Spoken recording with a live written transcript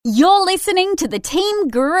You're listening to the Team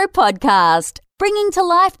Guru Podcast, bringing to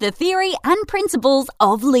life the theory and principles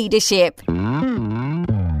of leadership.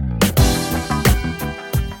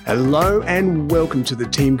 Hello and welcome to the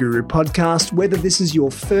Team Guru Podcast. Whether this is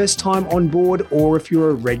your first time on board or if you're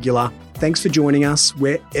a regular, thanks for joining us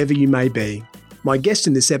wherever you may be. My guest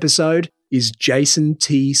in this episode is Jason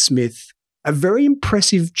T. Smith, a very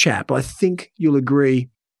impressive chap. I think you'll agree.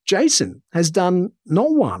 Jason has done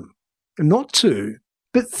not one, not two,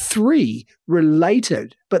 but three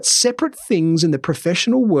related but separate things in the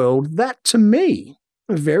professional world that, to me,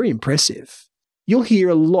 are very impressive. You'll hear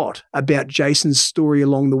a lot about Jason's story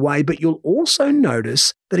along the way, but you'll also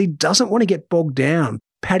notice that he doesn't want to get bogged down,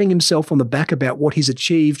 patting himself on the back about what he's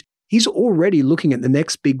achieved. He's already looking at the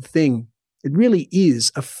next big thing. It really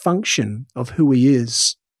is a function of who he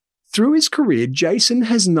is. Through his career, Jason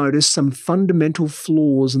has noticed some fundamental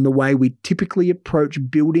flaws in the way we typically approach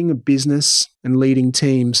building a business and leading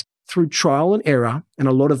teams. Through trial and error and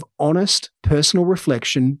a lot of honest, personal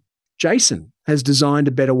reflection, Jason has designed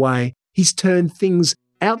a better way. He's turned things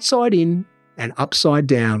outside in and upside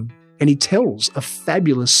down, and he tells a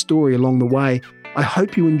fabulous story along the way. I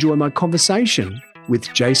hope you enjoy my conversation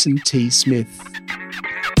with Jason T. Smith.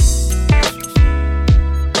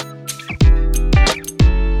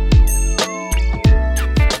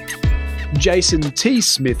 Jason T.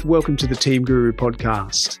 Smith, welcome to the Team Guru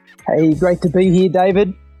Podcast. Hey, great to be here,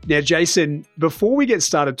 David. Now, Jason, before we get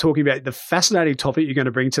started talking about the fascinating topic you're going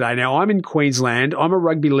to bring today, now I'm in Queensland, I'm a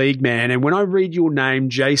rugby league man, and when I read your name,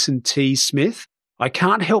 Jason T. Smith, I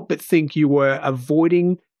can't help but think you were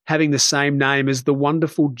avoiding having the same name as the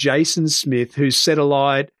wonderful Jason Smith who set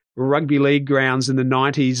alight rugby league grounds in the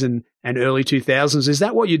 90s and early 2000s. Is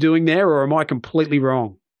that what you're doing there, or am I completely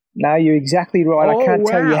wrong? No, you're exactly right. Oh, I can't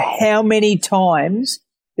tell you how many times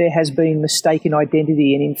there has been mistaken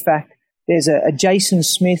identity. And in fact, there's a Jason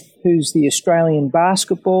Smith who's the Australian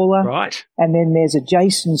basketballer. Right. And then there's a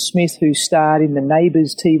Jason Smith who starred in the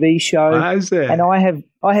Neighbours TV show. How's that? And I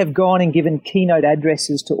have gone and given keynote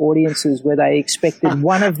addresses to audiences where they expected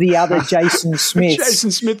one of the other Jason Smiths.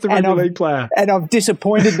 Jason Smith, the rugby league player. And I've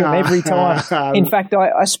disappointed them every time. In fact,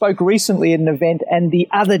 I spoke recently at an event and the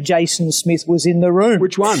other Jason Smith was in the room.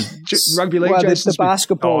 Which one? Rugby league Jason the Smith?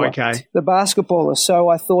 basketballer. Oh, okay. The basketballer. So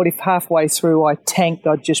I thought if halfway through I tanked,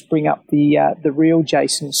 I'd just bring up the real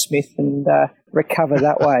Jason Smith and recover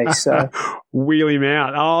that way. So wheel him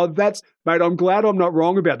out. Oh, mate, I'm glad I'm not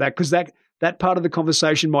wrong about that, because that part of the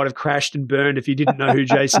conversation might have crashed and burned if you didn't know who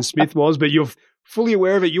Jason Smith was, but you're fully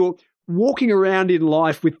aware of it. You're walking around in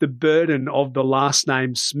life with the burden of the last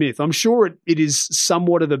name Smith. I'm sure it is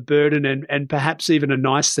somewhat of a burden and perhaps even a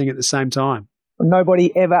nice thing at the same time.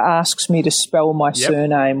 Nobody ever asks me to spell my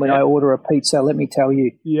surname when I order a pizza, let me tell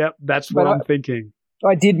you. Yep, that's what I'm thinking.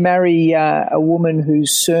 I did marry a woman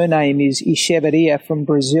whose surname is Echeverria from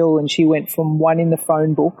Brazil, and she went from one in the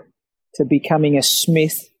phone book to becoming a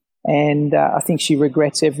Smith, and I think she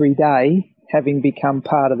regrets every day having become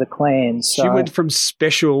part of the clan. So she went from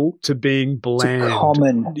special to being bland. To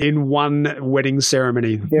common. In one wedding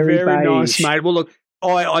ceremony. Very nice, mate. Well, look,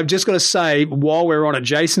 I've just got to say, while we're on it,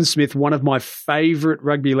 Jason Smith, one of my favourite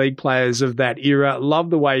rugby league players of that era. Love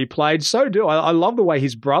the way he played. So do I. I love the way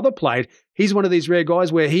his brother played. He's one of these rare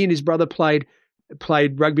guys where he and his brother played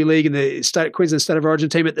rugby league in the Queensland State of Origin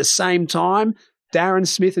team at the same time, Darren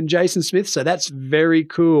Smith and Jason Smith. So that's very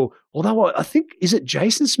cool. Although I think, is it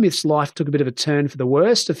Jason Smith's life took a bit of a turn for the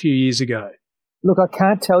worst a few years ago? Look, I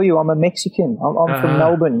can't tell you. I'm a Mexican. I'm from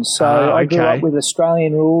Melbourne. So I grew up with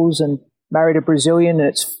Australian rules and married a Brazilian.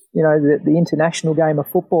 It's, the international game of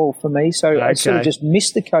football for me. So I sort of just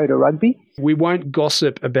missed the code of rugby. We won't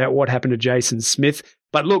gossip about what happened to Jason Smith.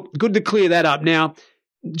 But look, good to clear that up. Now,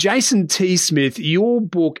 Jason T. Smith, your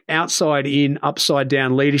book, Outside In, Upside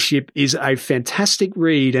Down Leadership, is a fantastic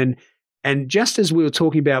read. And just as we were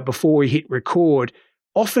talking about before we hit record,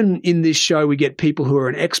 often in this show we get people who are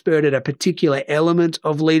an expert at a particular element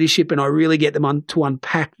of leadership, and I really get them to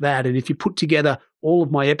unpack that. And if you put together all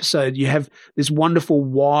of my episodes, you have this wonderful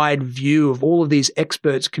wide view of all of these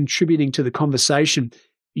experts contributing to the conversation.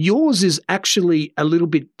 Yours is actually a little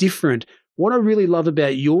bit different. What I really love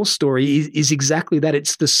about your story is exactly that.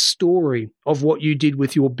 It's the story of what you did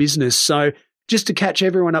with your business. So just to catch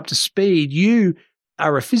everyone up to speed, you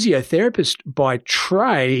are a physiotherapist by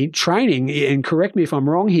training, and correct me if I'm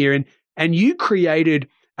wrong here, and you created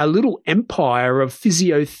a little empire of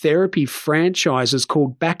physiotherapy franchises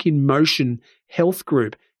called Back in Motion Health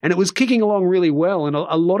Group. And it was kicking along really well, and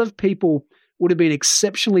a lot of people would have been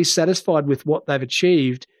exceptionally satisfied with what they've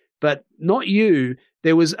achieved, but not you.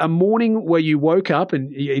 There was a morning where you woke up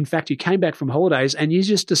and, in fact, you came back from holidays and you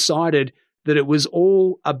just decided that it was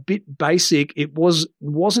all a bit basic. It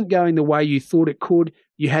wasn't going the way you thought it could.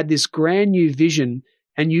 You had this grand new vision,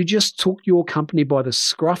 and you just took your company by the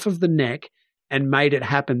scruff of the neck and made it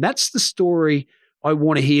happen. That's the story I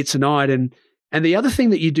want to hear tonight. And the other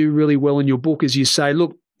thing that you do really well in your book is you say,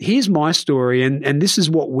 look, here's my story, and this is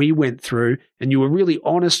what we went through. And you were really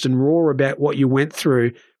honest and raw about what you went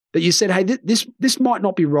through. That you said, hey, this might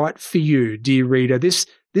not be right for you, dear reader. This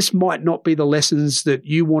might not be the lessons that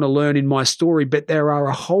you want to learn in my story, but there are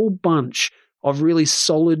a whole bunch of really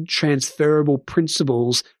solid, transferable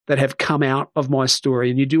principles that have come out of my story.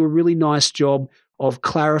 And you do a really nice job of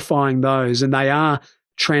clarifying those. And they are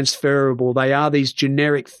transferable. They are these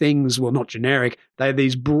generic things. Well, not generic. They're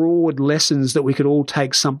these broad lessons that we could all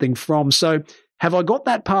take something from. So have I got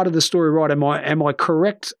that part of the story right? Am I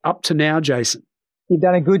correct up to now, Jason? You've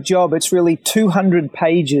done a good job. It's really 200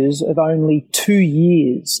 pages of only 2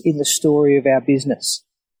 years in the story of our business.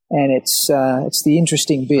 And it's the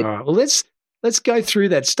interesting bit. All right. Well, let's go through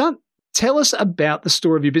that. Tell us about the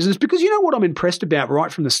story of your business, because you know what I'm impressed about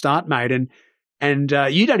right from the start, mate, and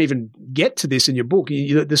you don't even get to this in your book.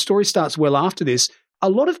 The story starts well after this. A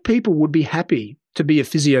lot of people would be happy to be a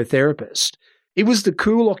physiotherapist. It was the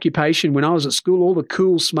cool occupation when I was at school. All the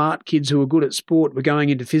cool, smart kids who were good at sport were going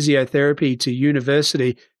into physiotherapy to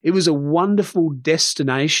university. It was a wonderful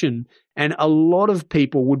destination, and a lot of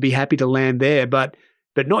people would be happy to land there, but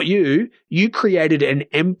not you. You created an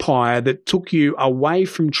empire that took you away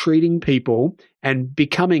from treating people and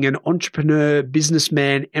becoming an entrepreneur,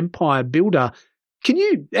 businessman, empire builder. Can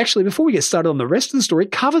you actually, before we get started on the rest of the story,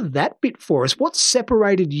 cover that bit for us? What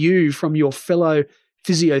separated you from your fellow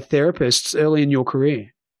physiotherapists early in your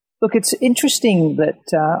career? Look, it's interesting that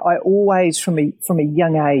I always, from a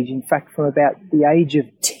young age, in fact, from about the age of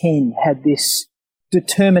 10, had this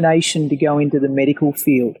determination to go into the medical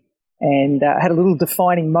field. And I had a little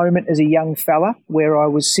defining moment as a young fella where I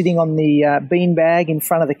was sitting on the beanbag in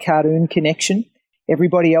front of the Cartoon Connection.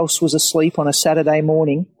 Everybody else was asleep on a Saturday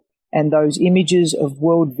morning, and those images of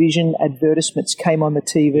World Vision advertisements came on the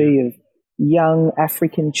TV of young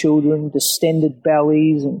African children, distended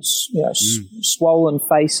bellies and swollen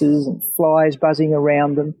faces and flies buzzing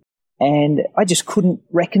around them. And I just couldn't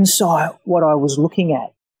reconcile what I was looking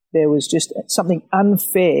at. There was just something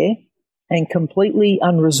unfair and completely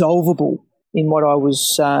unresolvable in what I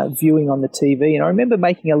was viewing on the TV. And I remember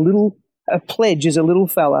making a pledge as a little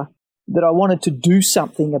fella that I wanted to do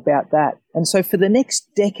something about that. And so for the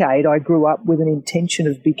next decade, I grew up with an intention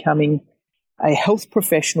of becoming a health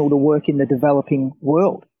professional to work in the developing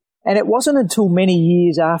world. And it wasn't until many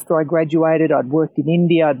years after I graduated, I'd worked in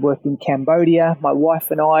India, I'd worked in Cambodia. My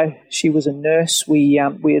wife and I, she was a nurse. We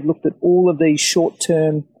had looked at all of these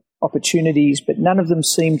short-term opportunities, but none of them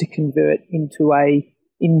seemed to convert into a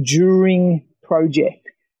enduring project.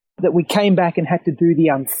 That we came back and had to do the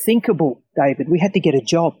unthinkable, David. We had to get a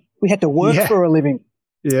job. We had to work for a living.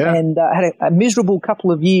 Yeah. And I had a miserable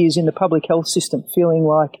couple of years in the public health system, feeling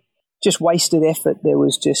like just wasted effort. There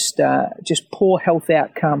was just poor health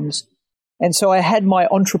outcomes. And so I had my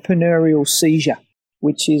entrepreneurial seizure,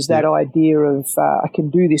 which is that idea of I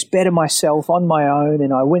can do this better myself on my own.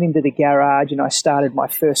 And I went into the garage and I started my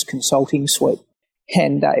first consulting suite.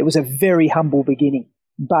 And it was a very humble beginning.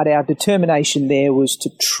 But our determination there was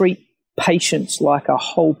to treat patients like a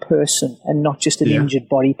whole person and not just an injured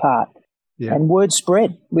body part. Yeah. And word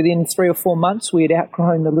spread. Within 3 or 4 months, we had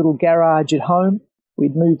outgrown the little garage at home.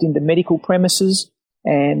 We'd moved into medical premises,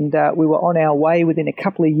 and we were on our way. Within a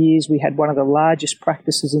couple of years, we had one of the largest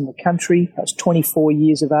practices in the country. I was 24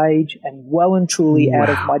 years of age and well and truly out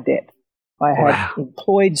of my depth. I had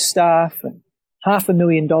employed staff and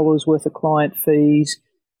 $500,000 worth of client fees,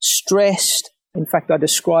 stressed. In fact, I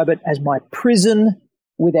describe it as my prison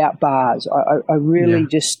without bars. I really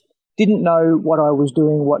just didn't know what I was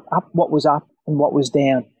doing, what was up and what was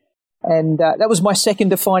down. And that was my second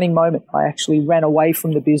defining moment. I actually ran away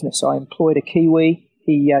from the business. I employed a Kiwi.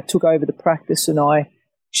 He took over the practice, and I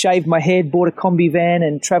shaved my head, bought a combi van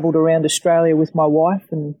and travelled around Australia with my wife.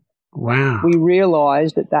 And we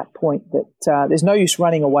realised at that point that there's no use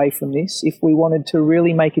running away from this. If we wanted to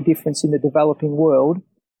really make a difference in the developing world,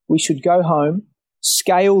 we should go home,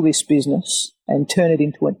 scale this business and turn it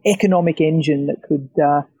into an economic engine that could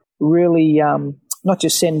really not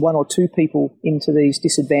just send 1 or 2 people into these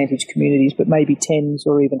disadvantaged communities, but maybe tens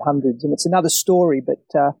or even hundreds. And it's another story, but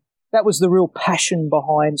that was the real passion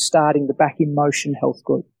behind starting the Back in Motion Health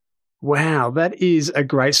Group. Wow, that is a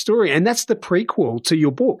great story. And that's the prequel to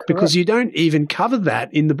your book. Correct. Because you don't even cover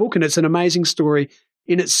that in the book, and it's an amazing story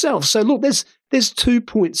in itself. So look, there's 2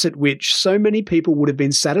 points at which so many people would have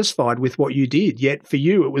been satisfied with what you did, yet for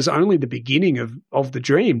you it was only the beginning of the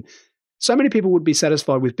dream. So many people would be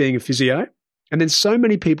satisfied with being a physio, and then so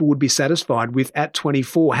many people would be satisfied with, at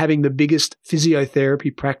 24, having the biggest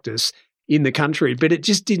physiotherapy practice in the country, but it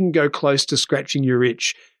just didn't go close to scratching your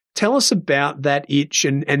itch. Tell us about that itch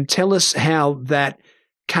and tell us how that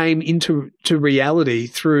came into reality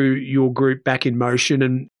through your group Back in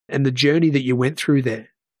Motion and the journey that you went through there.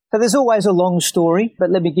 So there's always a long story,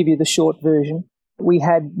 but let me give you the short version. We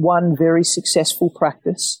had one very successful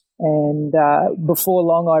practice, and before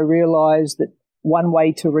long I realised that one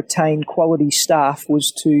way to retain quality staff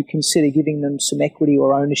was to consider giving them some equity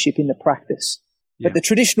or ownership in the practice. Yeah. But the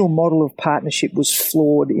traditional model of partnership was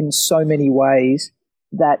flawed in so many ways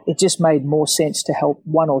that it just made more sense to help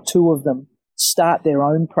one or two of them start their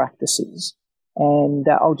own practices, and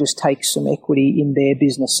I'll just take some equity in their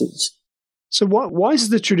businesses. So why is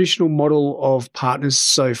the traditional model of partners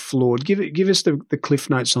so flawed? Give us the cliff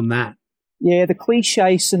notes on that. Yeah, the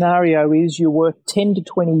cliche scenario is you work 10 to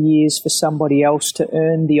 20 years for somebody else to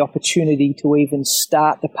earn the opportunity to even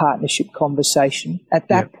start the partnership conversation. At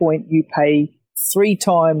that point, you pay 3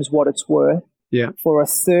 times what it's worth for a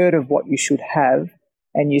third of what you should have,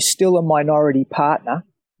 and you're still a minority partner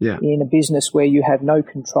in a business where you have no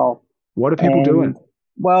control. What are people doing?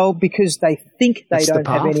 Well, because they think they don't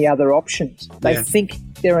have any other options. They think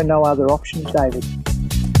there are no other options, David.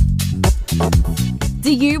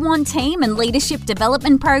 Do you want team and leadership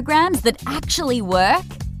development programs that actually work?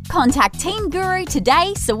 Contact Team Guru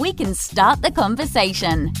today so we can start the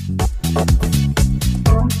conversation.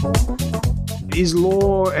 Is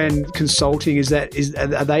law and consulting,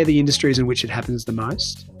 are they the industries in which it happens the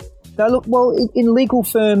most? No, look, well, in legal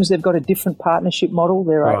firms, they've got a different partnership model.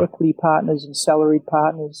 There are equity partners and salaried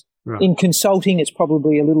partners. Right. In consulting, it's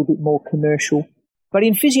probably a little bit more commercial. But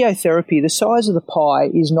in physiotherapy, the size of the pie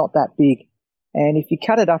is not that big. And if you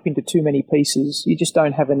cut it up into too many pieces, you just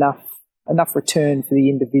don't have enough return for the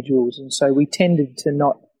individuals. And so we tended to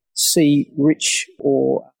not see rich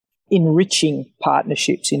or enriching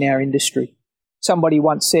partnerships in our industry. Somebody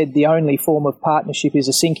once said the only form of partnership is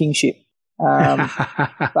a sinking ship.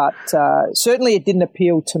 But certainly it didn't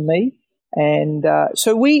appeal to me. And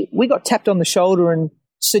so we got tapped on the shoulder and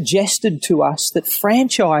suggested to us that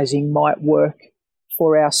franchising might work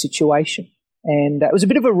for our situation. And it was a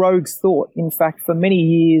bit of a rogue thought. In fact, for many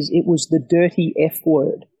years, it was the dirty F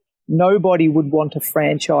word. Nobody would want to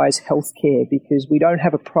franchise healthcare because we don't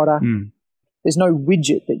have a product. There's no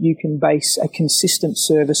widget that you can base a consistent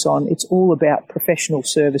service on. It's all about professional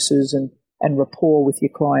services and rapport with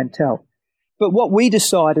your clientele. But what we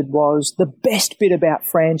decided was the best bit about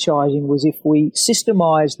franchising was if we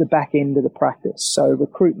systemized the back end of the practice. So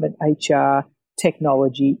recruitment, HR,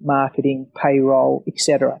 technology, marketing, payroll,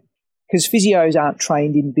 etc. Because physios aren't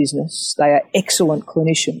trained in business. They are excellent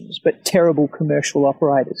clinicians, but terrible commercial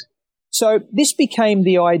operators. So this became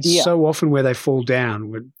the idea. So often where they fall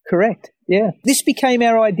down. Correct, yeah. This became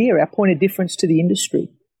our idea, our point of difference to the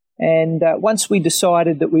industry. And once we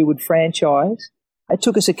decided that we would franchise, it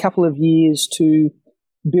took us a couple of years to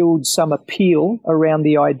build some appeal around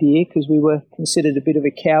the idea because we were considered a bit of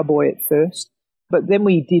a cowboy at first. But then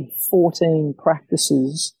we did 14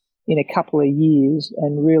 practices in a couple of years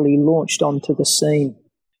and really launched onto the scene.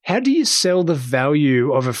 How do you sell the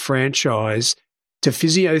value of a franchise to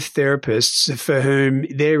physiotherapists for whom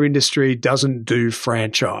their industry doesn't do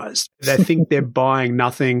franchise? They think they're buying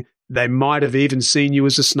nothing. They might have even seen you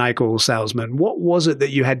as a snake oil salesman. What was it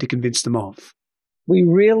that you had to convince them of? We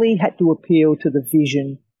really had to appeal to the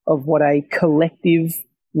vision of what a collective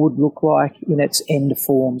would look like in its end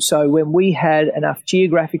form. So when we had enough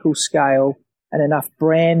geographical scale and enough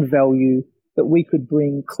brand value that we could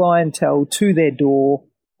bring clientele to their door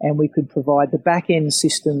and we could provide the back-end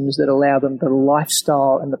systems that allow them the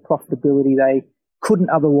lifestyle and the profitability they couldn't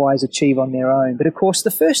otherwise achieve on their own. But, of course,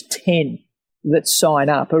 the first 10 that sign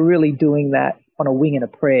up are really doing that on a wing and a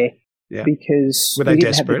prayer because we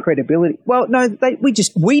didn't have the credibility. Well, no,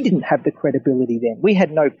 we didn't have the credibility then. We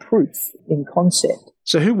had no proof in concept.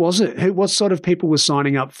 So who was it? What sort of people were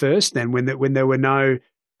signing up first then when there were no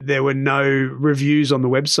reviews on the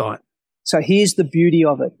website? So here's the beauty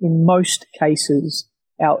of it. In most cases,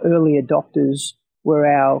 our early adopters were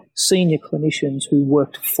our senior clinicians who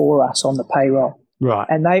worked for us on the payroll. Right.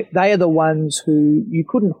 And they are the ones who you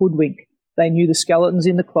couldn't hoodwink. They knew the skeletons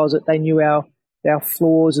in the closet. They knew our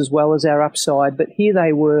flaws as well as our upside. But here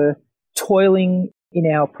they were toiling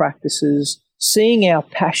in our practices, seeing our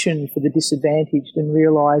passion for the disadvantaged and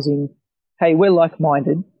realising, hey, we're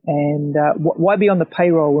like-minded and why be on the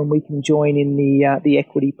payroll when we can join in the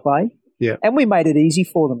equity play? Yeah. And we made it easy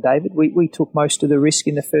for them, David. We took most of the risk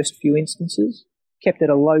in the first few instances, kept it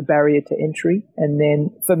a low barrier to entry, and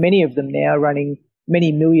then for many of them now running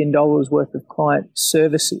many $1 million worth of client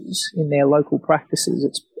services in their local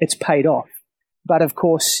practices, it's paid off. But of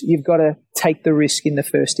course, you've got to take the risk in the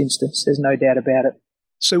first instance. There's no doubt about it.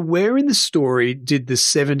 So where in the story did the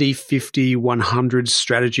 70, 50, 100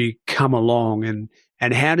 strategy come along,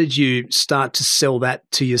 and how did you start to sell that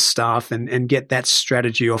to your staff and get that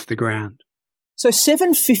strategy off the ground? So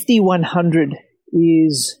 750, 100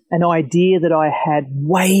 is an idea that I had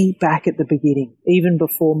way back at the beginning, even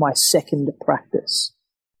before my second practice.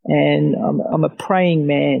 And I'm a praying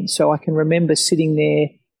man, so I can remember sitting there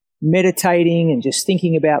meditating and just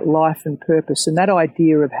thinking about life and purpose. And that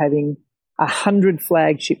idea of having 100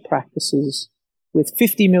 flagship practices with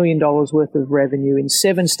 $50 million worth of revenue in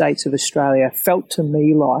 7 states of Australia felt to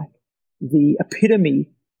me like the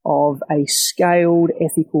epitome of a scaled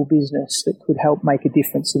ethical business that could help make a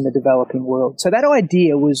difference in the developing world. So that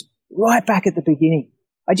idea was right back at the beginning.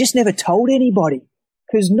 I just never told anybody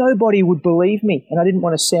because nobody would believe me, and I didn't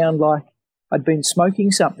want to sound like I'd been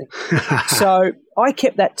smoking something. So I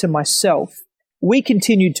kept that to myself. We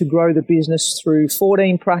continued to grow the business through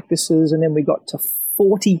 14 practices, and then we got to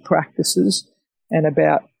 40 practices and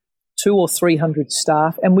about 200 or 300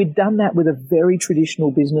 staff. And we'd done that with a very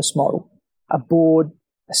traditional business model, a board,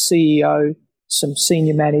 a CEO, some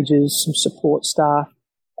senior managers, some support staff.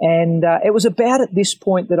 And it was about at this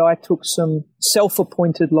point that I took some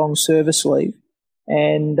self-appointed long service leave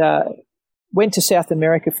and went to South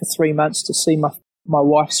America for 3 months to see my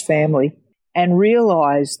wife's family, and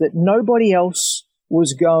realised that nobody else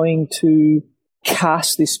was going to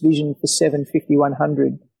cast this vision for 750,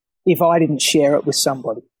 100 if I didn't share it with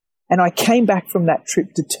somebody. And I came back from that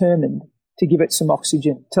trip determined to give it some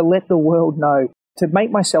oxygen, to let the world know, to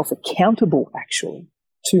make myself accountable, actually,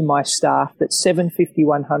 to my staff, that 750,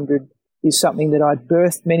 100 is something that I'd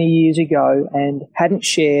birthed many years ago and hadn't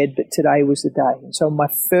shared, but today was the day. And so on my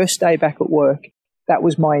first day back at work, that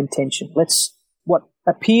was my intention. What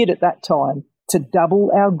appeared at that time to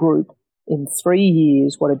double our group in 3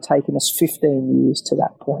 years, what had taken us 15 years to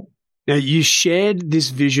that point. Now, you shared this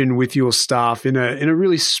vision with your staff in a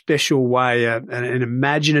really special way, an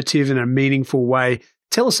imaginative and a meaningful way.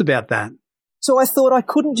 Tell us about that. So I thought I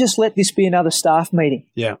couldn't just let this be another staff meeting.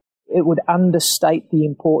 Yeah. It would understate the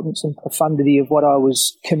importance and profundity of what I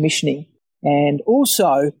was commissioning. And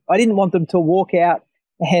also, I didn't want them to walk out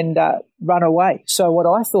and run away. So what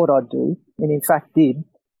I thought I'd do, and in fact did,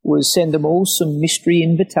 was send them all some mystery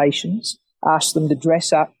invitations, ask them to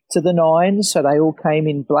dress up to the nines, so they all came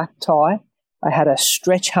in black tie. I had a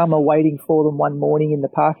stretch Hummer waiting for them one morning in the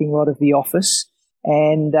parking lot of the office,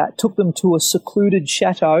 and took them to a secluded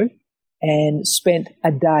chateau and spent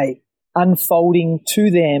a day unfolding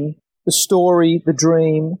to them the story, the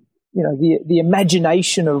dream, the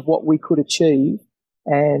imagination of what we could achieve,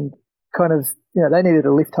 and kind of, they needed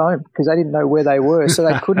a lift home because they didn't know where they were, so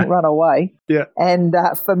they couldn't run away. Yeah. And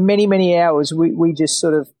for many, many hours, we just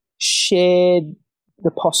sort of shared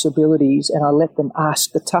the possibilities, and I let them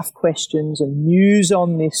ask the tough questions and muse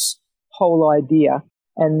on this whole idea,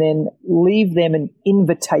 and then leave them an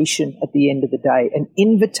invitation at the end of the day, an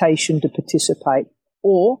invitation to participate,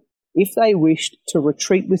 or if they wished, to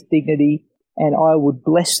retreat with dignity, and I would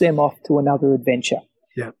bless them off to another adventure.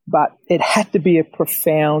 Yeah. But it had to be a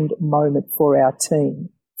profound moment for our team,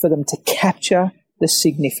 for them to capture the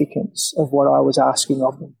significance of what I was asking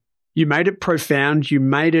of them. You made it profound. You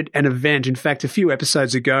made it an event. In fact, a few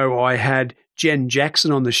episodes ago, I had Jen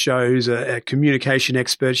Jackson on the show, who's a communication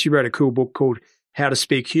expert. She wrote a cool book called How to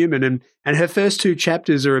Speak Human. And her first 2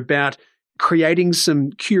 chapters are about creating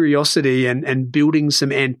some curiosity and building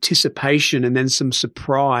some anticipation and then some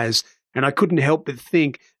surprise. And I couldn't help but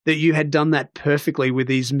think that you had done that perfectly with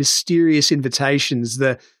these mysterious invitations,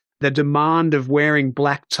 the demand of wearing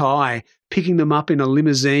black tie, picking them up in a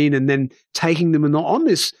limousine and then taking them on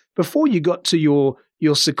this, before you got to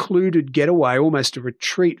your secluded getaway, almost a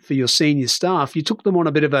retreat for your senior staff, you took them on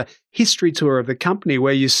a bit of a history tour of the company,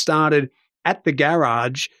 where you started at the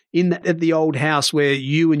garage at the old house where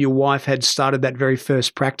you and your wife had started that very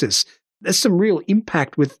first practice. There's some real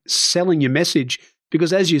impact with selling your message,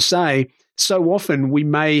 because as you say, so often we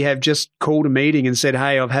may have just called a meeting and said,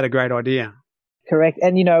 hey, I've had a great idea. Correct.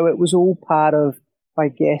 And, it was all part of, I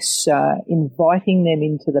guess, inviting them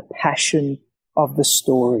into the passion of the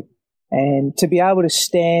story. And to be able to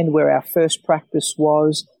stand where our first practice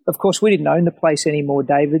was, of course, we didn't own the place anymore,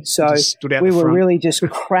 David, so we were really just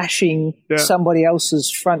crashing somebody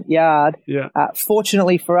else's front yard. Yeah.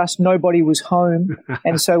 Fortunately for us, nobody was home,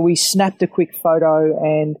 and so we snapped a quick photo,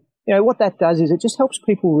 and what that does is it just helps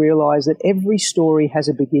people realize that every story has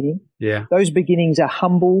a beginning. Yeah. Those beginnings are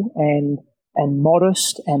humble and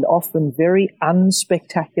modest and often very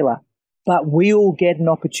unspectacular. but we all get an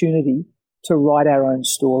opportunity to write our own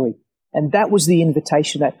story. And that was the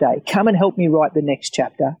invitation that day. Come and help me write the next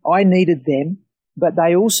chapter. I needed them, but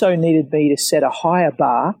they also needed me to set a higher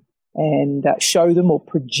bar and show them or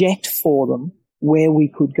project for them where we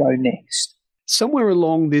could go next. Somewhere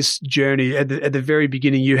along this journey, at the very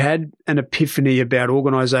beginning, you had an epiphany about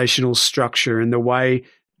organisational structure and the way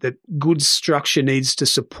that good structure needs to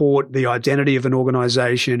support the identity of an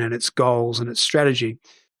organisation and its goals and its strategy.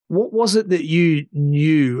 What was it that you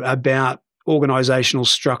knew about organisational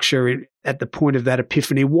structure at the point of that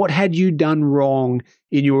epiphany? What had you done wrong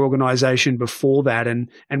in your organisation before that? And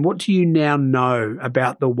what do you now know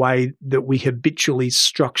about the way that we habitually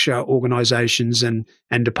structure organisations and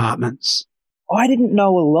departments? I didn't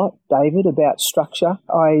know a lot, David, about structure.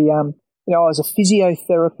 I was a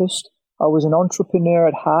physiotherapist. I was an entrepreneur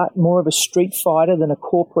at heart, more of a street fighter than a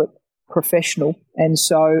corporate professional. And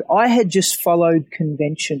so I had just followed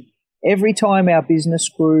convention. Every time our business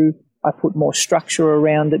grew, I put more structure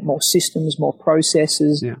around it, more systems, more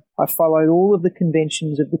processes. Yeah. I followed all of the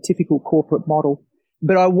conventions of the typical corporate model.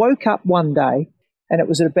 But I woke up one day, and it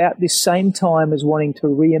was at about this same time as wanting to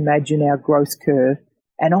reimagine our growth curve,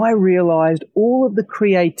 and I realized all of the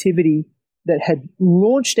creativity that had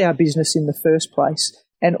launched our business in the first place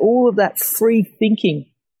and all of that free thinking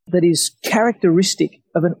that is characteristic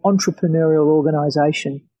of an entrepreneurial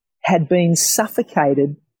organization had been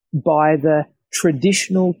suffocated by the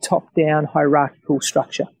traditional top-down hierarchical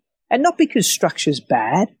structure. And not because structure's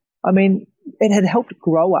bad. I mean, it had helped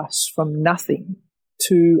grow us from nothing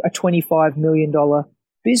to a $25 million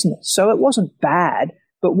business. So it wasn't bad,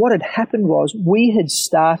 but what had happened was we had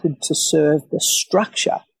started to serve the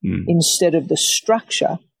structure instead of the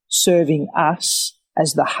structure serving us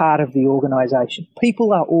as the heart of the organization.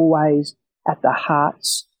 People are always at the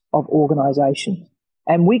hearts of organizations.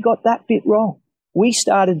 And we got that bit wrong. We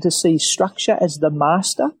started to see structure as the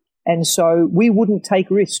master, and so we wouldn't take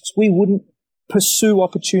risks. We wouldn't pursue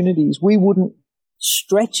opportunities. We wouldn't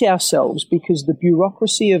stretch ourselves because the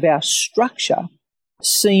bureaucracy of our structure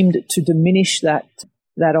seemed to diminish that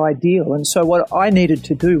ideal. And so what I needed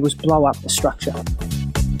to do was blow up the structure.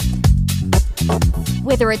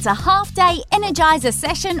 Whether it's a half-day Energizer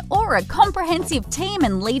session or a comprehensive team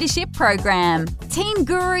and leadership program, Team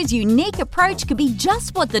Guru's unique approach could be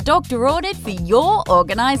just what the doctor ordered for your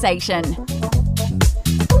organisation.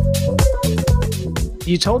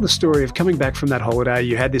 You told the story of coming back from that holiday.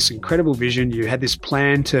 You had this incredible vision. You had this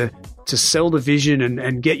plan to sell the vision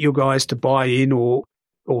and get your guys to buy in or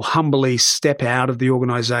humbly step out of the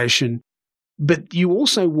organisation. But you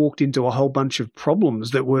also walked into a whole bunch of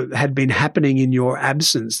problems that had been happening in your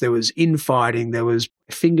absence. There was infighting, there was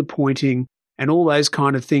finger pointing, and all those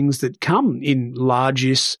kind of things that come in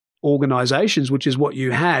largest organizations, which is what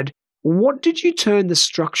you had. What did you turn the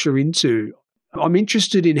structure into? I'm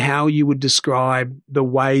interested in how you would describe the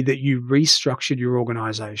way that you restructured your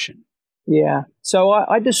organization. Yeah. So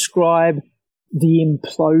I describe the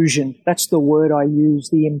implosion. That's the word I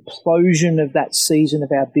use, the implosion of that season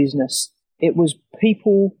of our business. It was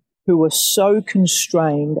people who were so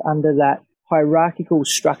constrained under that hierarchical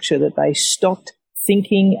structure that they stopped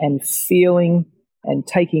thinking and feeling and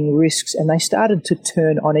taking risks, and they started to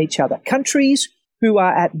turn on each other. Countries who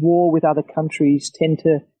are at war with other countries tend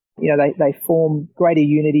to, they form greater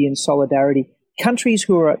unity and solidarity. Countries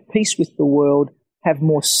who are at peace with the world have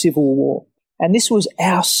more civil war. And this was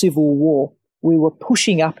our civil war. We were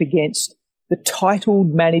pushing up against the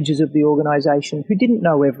titled managers of the organization who didn't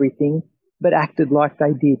know everything, but acted like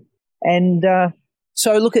they did. And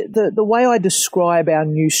so look at the way I describe our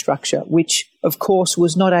new structure, which, of course,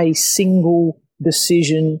 was not a single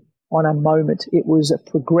decision on a moment. It was a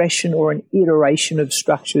progression or an iteration of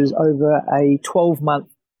structures over a 12-month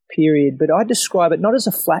period. But I describe it not as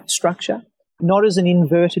a flat structure, not as an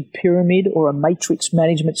inverted pyramid or a matrix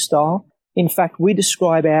management style. In fact, we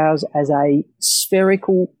describe ours as a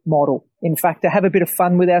spherical model. In fact, to have a bit of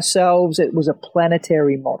fun with ourselves, it was a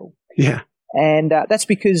planetary model. Yeah. And that's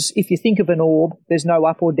because if you think of an orb, there's no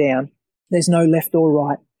up or down. There's no left or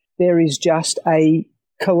right. There is just a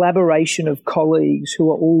collaboration of colleagues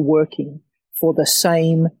who are all working for the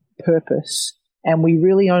same purpose. And we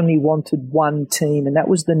really only wanted one team, and that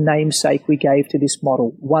was the namesake we gave to this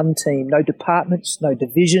model. One team, no departments, no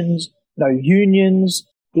divisions, no unions.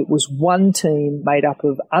 It was one team made up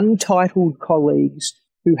of untitled colleagues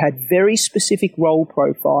who had very specific role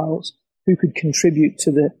profiles who could contribute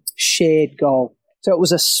to the shared goal. So it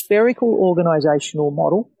was a spherical organizational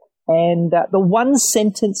model, and the one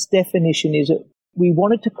sentence definition is that we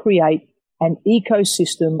wanted to create an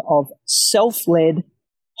ecosystem of self-led,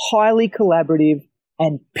 highly collaborative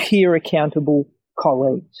and peer accountable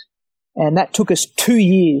colleagues. And that took us 2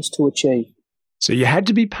 years to achieve. So you had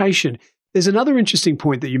to be patient. There's another interesting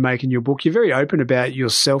point that you make in your book. You're very open about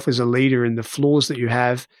yourself as a leader and the flaws that you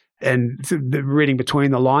have. And the reading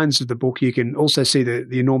between the lines of the book, you can also see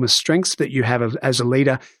the enormous strengths that you have as a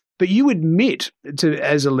leader. But you admit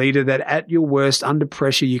as a leader that at your worst, under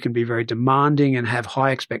pressure, you can be very demanding and have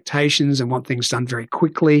high expectations and want things done very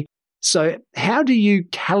quickly. So how do you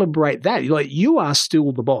calibrate that? Like, you are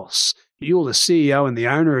still the boss. You're the CEO and the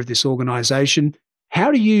owner of this organization.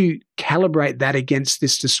 How do you calibrate that against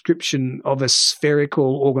this description of a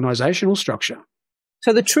spherical organizational structure?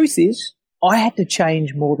 So the truth is, I had to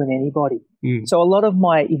change more than anybody. So a lot of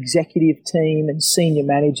my executive team and senior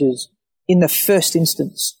managers in the first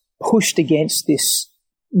instance pushed against this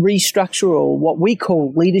restructure, or what we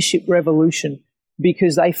call leadership revolution,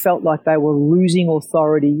 because they felt like they were losing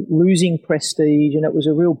authority, losing prestige, and it was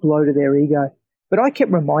a real blow to their ego. But I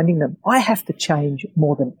kept reminding them, I have to change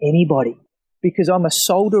more than anybody, because I'm a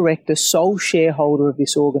sole director, sole shareholder of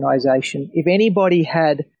this organization. If anybody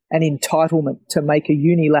had an entitlement to make a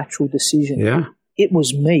unilateral decision, it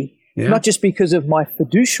was me. Not just because of my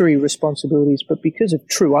fiduciary responsibilities, but because of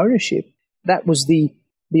true ownership. That was the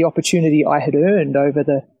opportunity I had earned over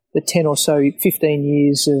the 10 or so, 15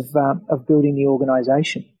 years of building the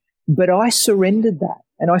organization. But I surrendered that,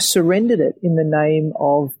 and I surrendered it in the name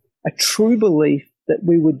of a true belief that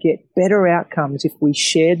we would get better outcomes if we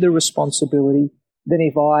shared the responsibility than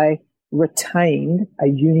if I retained a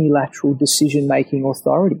unilateral decision-making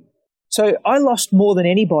authority. So I lost more than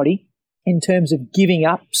anybody in terms of giving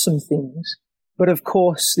up some things. But of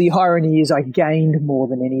course, the irony is I gained more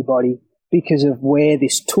than anybody because of where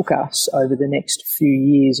this took us over the next few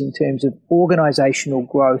years in terms of organizational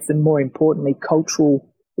growth and, more importantly,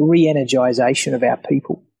 cultural re-energization of our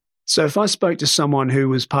people. So if I spoke to someone who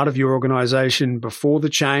was part of your organization before the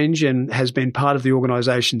change and has been part of the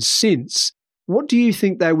organization since, what do you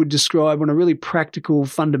think they would describe on a really practical,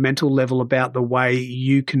 fundamental level about the way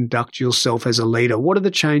you conduct yourself as a leader? What are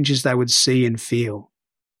the changes they would see and feel?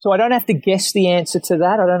 So I don't have to guess the answer to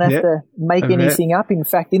that. I don't have to make anything up. In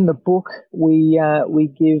fact, in the book, we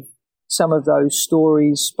give some of those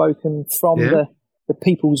stories spoken from the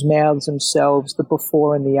people's mouths themselves, the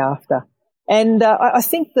before and the after. And I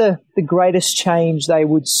think the greatest change they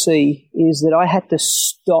would see is that I had to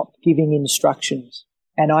stop giving instructions,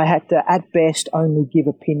 and I had to, at best, only give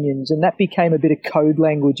opinions. And that became a bit of code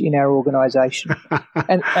language in our organization.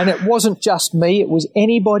 and it wasn't just me. It was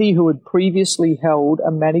anybody who had previously held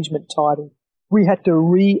a management title. We had to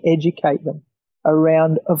re-educate them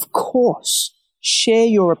around, of course, share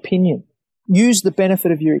your opinion. Use the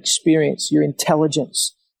benefit of your experience, your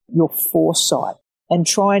intelligence, your foresight, and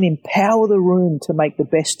try and empower the room to make the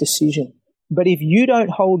best decision. But if you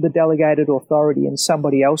don't hold the delegated authority and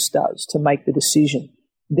somebody else does to make the decision,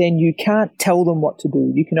 then you can't tell them what to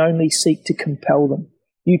do. You can only seek to compel them.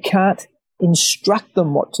 You can't instruct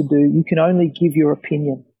them what to do. You can only give your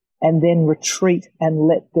opinion and then retreat and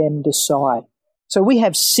let them decide. So we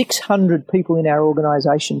have 600 people in our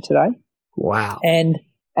organization today. Wow. And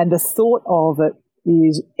the thought of it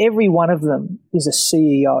is every one of them is a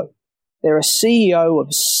CEO. They're a CEO of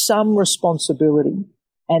some responsibility,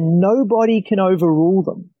 and nobody can overrule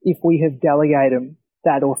them if we have delegated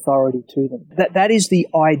that authority to them. That is the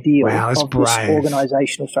ideal of this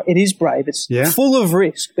organizational structure. It is brave. It's full of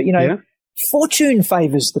risk, but fortune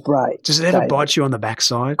favors the brave. Does it ever bite you on the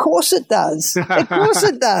backside? Of course it does. Of course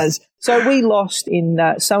it does. So we lost in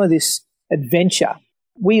some of this adventure.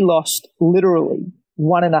 We lost literally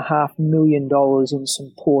 $1.5 million in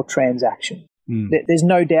some poor transactions. There's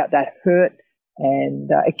no doubt that hurt, and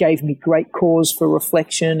it gave me great cause for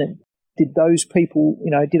reflection. And did those people,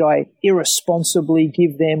 did I irresponsibly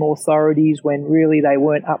give them authorities when really they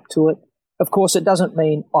weren't up to it? Of course, it doesn't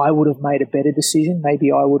mean I would have made a better decision. Maybe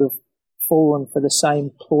I would have fallen for the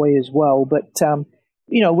same ploy as well. But,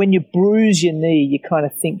 when you bruise your knee, you kind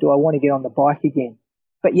of think, do I want to get on the bike again?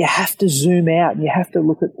 But you have to zoom out and you have to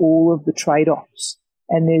look at all of the trade-offs.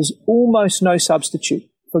 And there's almost no substitute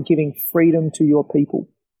for giving freedom to your people,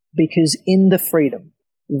 because in the freedom,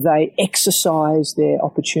 they exercise their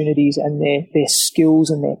opportunities and their skills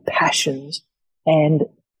and their passions. And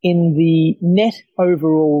in the net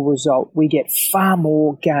overall result, we get far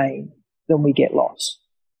more gain than we get loss.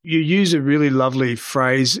 You use a really lovely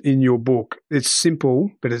phrase in your book. It's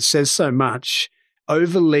simple, but it says so much.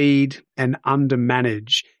 Overlead and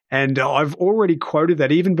undermanage. And I've already quoted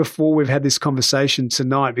that even before we've had this conversation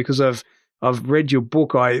tonight, because I've read your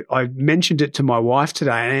book. I mentioned it to my wife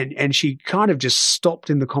today, and she kind of just stopped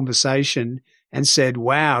in the conversation and said,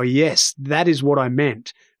 wow, yes, that is what I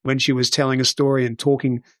meant. when she was telling a story and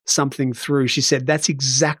talking something through. She said, that's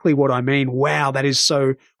exactly what I mean. Wow, that is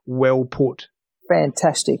so well put.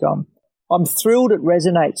 Fantastic. I'm thrilled it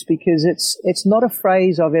resonates because it's not a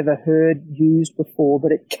phrase I've ever heard used before,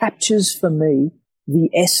 but it captures for me the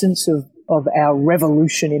essence of our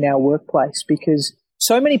revolution in our workplace, because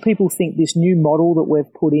so many people think this new model that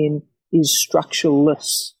we've put in is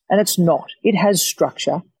structureless, and it's not. It has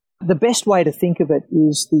structure. The best way to think of it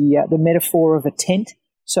is the metaphor of a tent.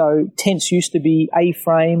 So tents used to be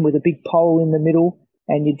A-frame with a big pole in the middle,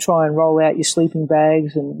 and you'd try and roll out your sleeping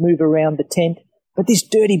bags and move around the tent. But this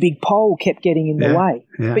dirty big pole kept getting in the way.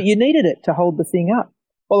 Yeah. But you needed it to hold the thing up.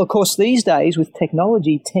 Well, of course, these days with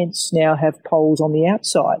technology, tents now have poles on the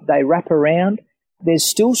outside. They wrap around. There's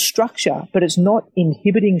still structure, but it's not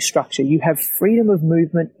inhibiting structure. You have freedom of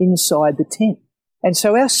movement inside the tent. And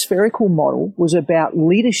so our spherical model was about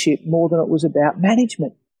leadership more than it was about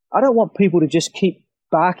management. I don't want people to just keep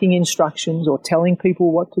barking instructions or telling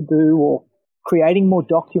people what to do or creating more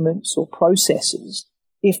documents or processes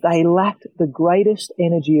if they lacked the greatest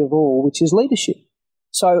energy of all, which is leadership.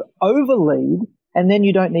 So overlead, and then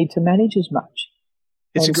you don't need to manage as much.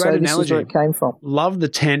 It's a great analogy. This is where it came from. Love the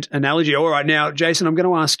tent analogy. All right, now, Jason, I'm going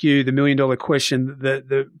to ask you the $1 million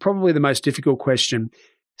question, probably the most difficult question.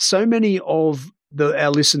 So many of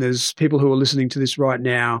our listeners, people who are listening to this right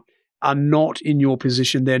now, are not in your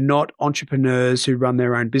position. They're not entrepreneurs who run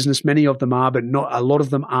their own business. Many of them are, but not a lot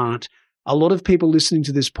of them aren't. A lot of people listening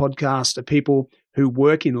to this podcast are people who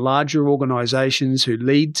work in larger organizations, who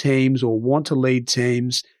lead teams or want to lead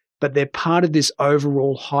teams, but they're part of this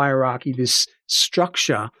overall hierarchy, this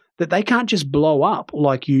structure that they can't just blow up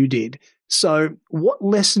like you did. So what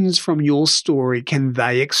lessons from your story can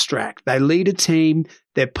they extract? They lead a team,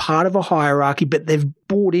 they're part of a hierarchy, but they've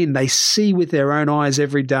bought in, they see with their own eyes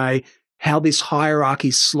every day how this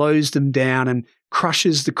hierarchy slows them down and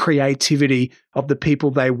crushes the creativity of the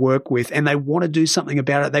people they work with, and they want to do something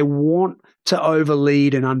about it. They want to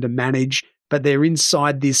overlead and undermanage, but they're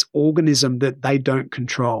inside this organism that they don't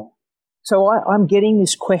control. So I'm getting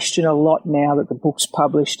this question a lot now that the book's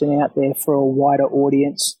published and out there for a wider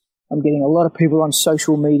audience. I'm getting a lot of people on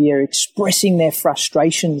social media expressing their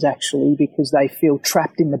frustrations, actually, because they feel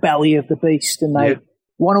trapped in the belly of the beast and they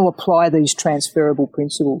want to apply these transferable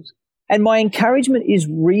principles. And my encouragement is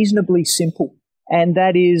reasonably simple, and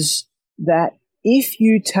that is that if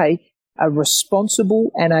you take a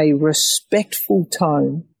responsible and a respectful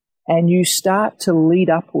tone and you start to lead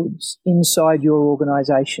upwards inside your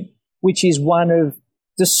organization, which is one of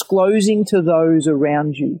disclosing to those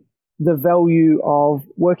around you the value of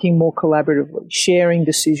working more collaboratively, sharing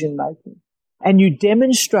decision-making, and you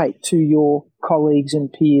demonstrate to your colleagues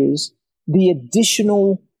and peers the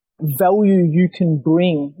additional value you can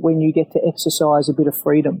bring when you get to exercise a bit of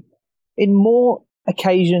freedom. In more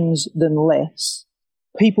occasions than less,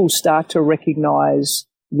 people start to recognize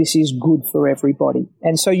this is good for everybody.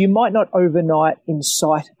 And so you might not overnight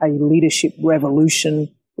incite a leadership revolution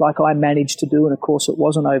like I managed to do, and of course it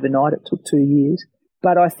wasn't overnight, it took 2 years.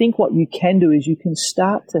 But I think what you can do is you can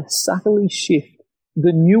start to subtly shift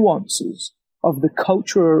the nuances of the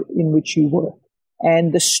culture in which you work.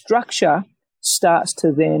 And the structure starts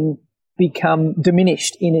to then become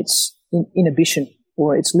diminished in its inhibition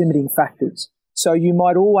or its limiting factors. So you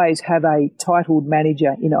might always have a titled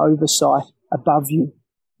manager in oversight above you,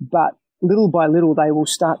 but little by little they will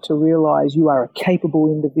start to realize you are a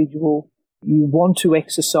capable individual, you want to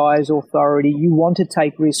exercise authority, you want to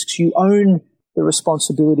take risks, you own the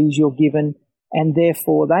responsibilities you're given, and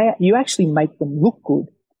therefore you actually make them look good,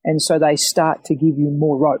 and so they start to give you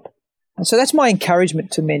more rope. And so that's my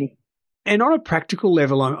encouragement to many. And on a practical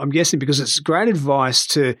level, I'm guessing, because it's great advice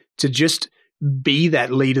to just be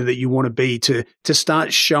that leader that you want to be, to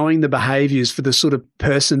start showing the behaviors for the sort of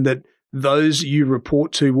person that those you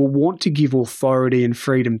report to will want to give authority and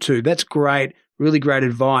freedom to. That's great, really great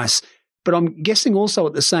advice. But I'm guessing also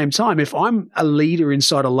at the same time, if I'm a leader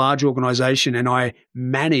inside a large organization and I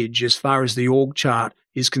manage, as far as the org chart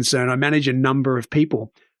is concerned, I manage a number of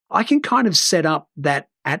people, I can kind of set up that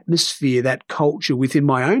atmosphere, that culture within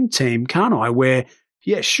my own team, can't I? Where,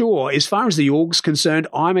 yeah, sure, as far as the org's concerned,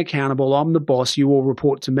 I'm accountable, I'm the boss, you all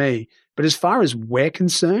report to me. But as far as we're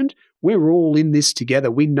concerned, we're all in this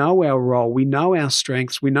together. We know our role, we know our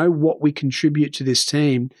strengths, we know what we contribute to this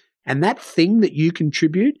team. And that thing that you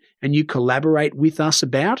contribute and you collaborate with us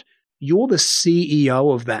about, you're the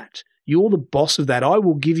CEO of that. You're the boss of that. I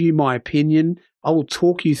will give you my opinion. I will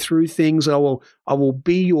talk you through things. I will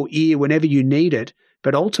be your ear whenever you need it.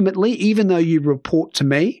 But ultimately, even though you report to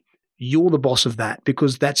me, you're the boss of that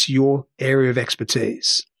because that's your area of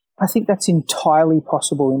expertise. I think that's entirely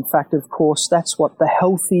possible. In fact, of course, that's what the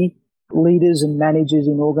healthy leaders and managers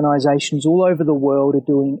in organizations all over the world are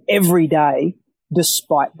doing every day,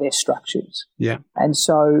 despite their structures. Yeah. And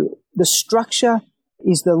so the structure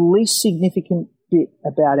is the least significant bit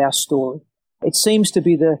about our story. It seems to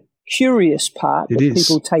be the curious part that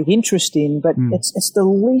people take interest in, but it's the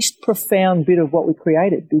least profound bit of what we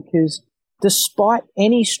created, because despite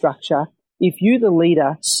any structure, if you, the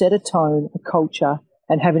leader, set a tone, a culture,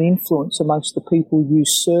 and have an influence amongst the people you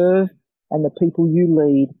serve and the people you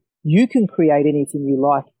lead, you can create anything you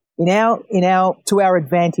like. To our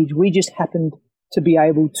advantage, we just happened to be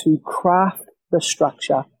able to craft the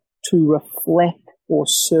structure to reflect or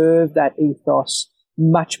serve that ethos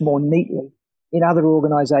much more neatly. In other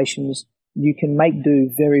organizations, you can make do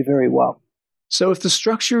very, very well. So if the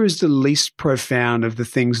structure is the least profound of the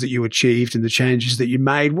things that you achieved and the changes that you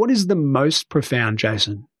made, what is the most profound,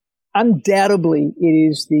 Jason? Undoubtedly, it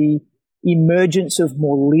is the emergence of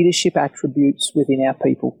more leadership attributes within our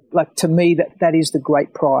people. Like, to me, that is the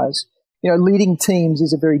great prize. You know, leading teams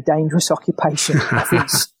is a very dangerous occupation. I think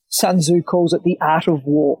Sun Tzu calls it the art of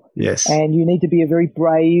war. Yes. And you need to be a very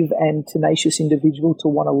brave and tenacious individual to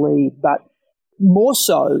want to lead. But more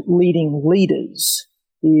so, leading leaders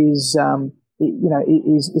is another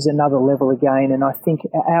level again. And I think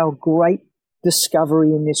our great discovery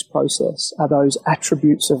in this process are those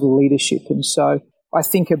attributes of leadership. And so I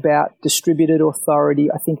think about distributed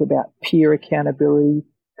authority. I think about peer accountability,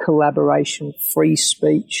 collaboration, free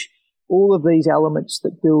speech, all of these elements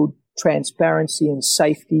that build transparency and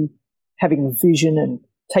safety, having vision and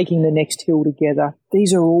taking the next hill together.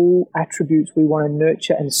 These are all attributes we want to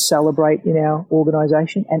nurture and celebrate in our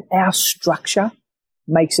organization, and our structure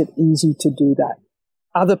makes it easy to do that.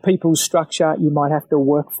 Other people's structure, you might have to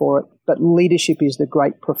work for it, but leadership is the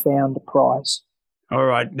great profound prize. All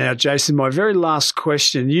right. Now, Jason, my very last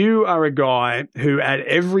question. You are a guy who at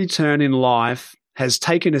every turn in life has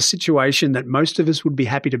taken a situation that most of us would be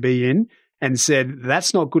happy to be in and said,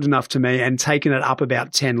 that's not good enough to me, and taken it up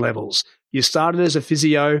about 10 levels. You started as a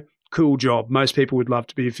physio, cool job. Most people would love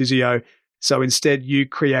to be a physio. So instead, you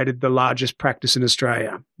created the largest practice in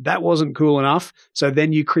Australia. That wasn't cool enough. So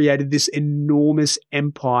then you created this enormous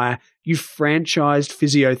empire. You franchised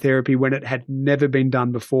physiotherapy when it had never been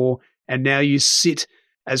done before. And now you sit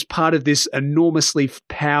as part of this enormously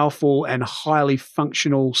powerful and highly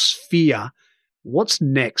functional sphere. What's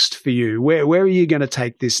next for you? Where are you going to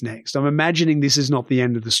take this next? I'm imagining this is not the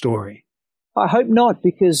end of the story. I hope not,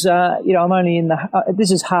 because, I'm only this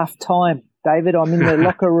is half time, David. I'm in the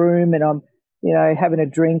locker room and I'm, having a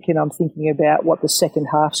drink, and I'm thinking about what the second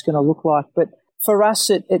half's going to look like. But for us,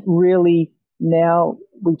 it really, now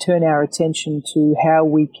we turn our attention to how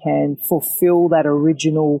we can fulfill that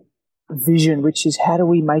original vision, which is how do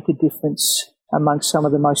we make a difference amongst some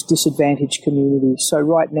of the most disadvantaged communities. So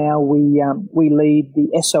right now we lead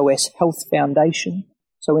the SOS Health Foundation.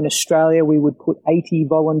 So in Australia, we would put 80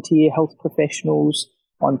 volunteer health professionals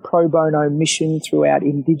on pro bono mission throughout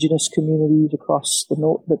Indigenous communities across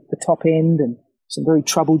the top end, and some very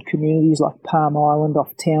troubled communities like Palm Island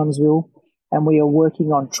off Townsville. And we are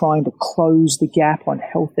working on trying to close the gap on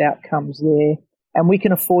health outcomes there. And we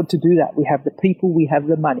can afford to do that. We have the people, we have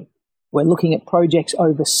the money. We're looking at projects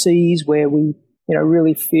overseas where we,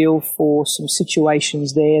 really feel for some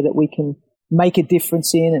situations there that we can make a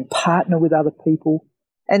difference in and partner with other people.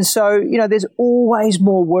 And so, there's always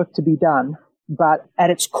more work to be done, but at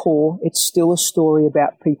its core, it's still a story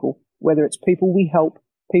about people. Whether it's people we help,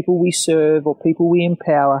 people we serve, or people we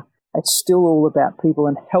empower, it's still all about people,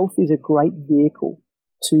 and health is a great vehicle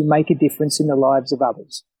to make a difference in the lives of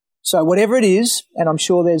others. So whatever it is, and I'm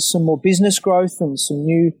sure there's some more business growth and some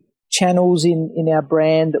new channels in our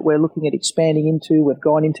brand that we're looking at expanding into. We've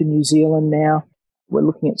gone into New Zealand now. We're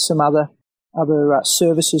looking at some other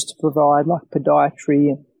services to provide, like podiatry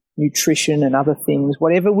and nutrition and other things.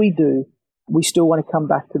 Whatever we do, we still want to come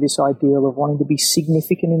back to this ideal of wanting to be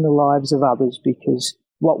significant in the lives of others, because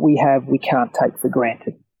what we have, we can't take for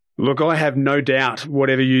granted. Look, I have no doubt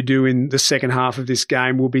whatever you do in the second half of this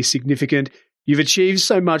game will be significant. You've achieved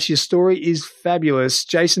so much. Your story is fabulous.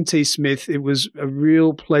 Jason T. Smith, it was a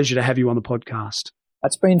real pleasure to have you on the podcast.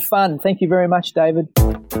 It's been fun. Thank you very much, David.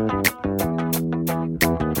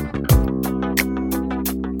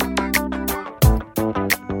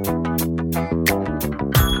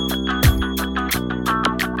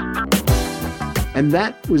 And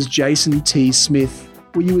that was Jason T. Smith.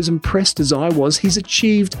 Were you as impressed as I was? He's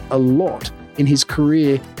achieved a lot in his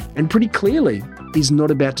career, and pretty clearly, he's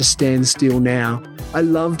not about to stand still now. I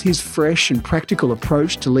loved his fresh and practical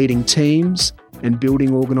approach to leading teams, and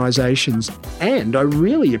building organisations. And I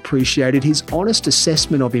really appreciated his honest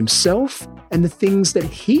assessment of himself and the things that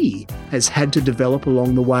he has had to develop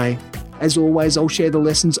along the way. As always, I'll share the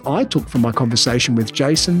lessons I took from my conversation with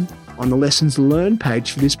Jason on the Lessons Learned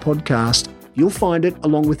page for this podcast. You'll find it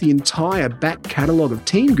along with the entire back catalogue of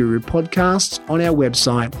Team Guru podcasts on our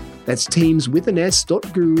website. That's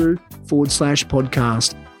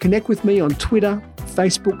teams.guru/podcast. Connect with me on Twitter,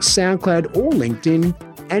 Facebook, SoundCloud, or LinkedIn,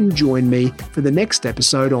 and join me for the next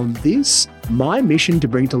episode on this, my mission to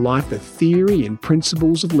bring to life the theory and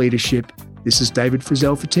principles of leadership. This is David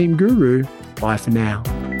Frizzell for Team Guru. Bye for now.